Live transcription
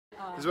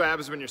This is what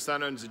happens when your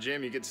son owns a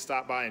gym. You get to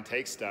stop by and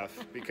take stuff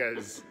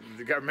because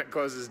the government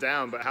closes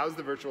down. But how's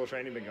the virtual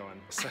training been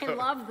going? I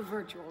love the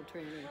virtual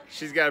training.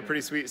 She's got a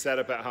pretty sweet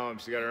setup at home.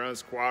 She's got her own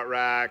squat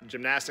rack,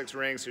 gymnastics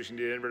ring so she can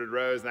do inverted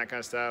rows and that kind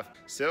of stuff.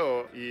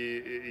 Still,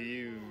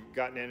 you've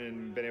gotten in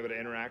and been able to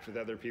interact with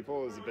other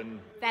people. Has it been?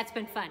 That's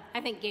been fun.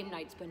 I think game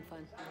night's been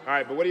fun. All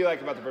right, but what do you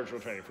like about the virtual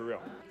training, for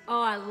real?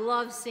 Oh, I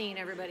love seeing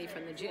everybody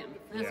from the gym.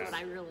 That's what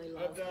I really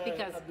love.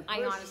 Because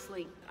I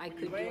honestly, I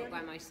could do it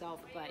by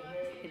myself, but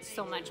it's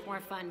so much more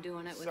fun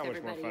doing it with everybody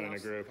else. So much more fun in a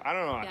group. I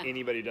don't know how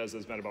anybody does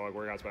those metabolic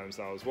workouts by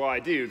themselves. Well, I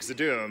do, because I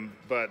do them,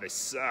 but they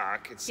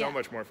suck. It's so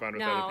much more fun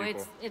with other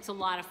people. No, it's a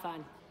lot of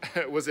fun.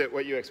 Was it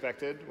what you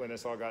expected when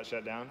this all got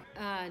shut down?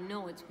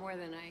 No, it's more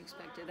than I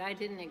expected. I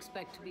didn't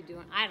expect to be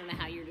doing, I don't know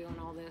how you're doing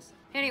all this.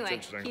 Anyway,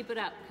 keep it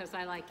up, because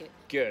I like it.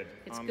 Good.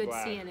 It's good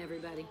seeing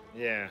everybody.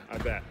 Yeah, I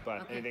bet.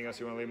 But anything else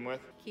you want to leave them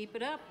with? Keep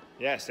it up.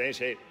 Yeah, stay in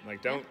shape.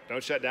 Like, don't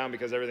shut down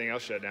because everything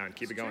else shut down.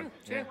 Keep it going.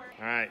 True.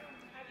 All right.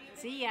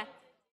 See ya.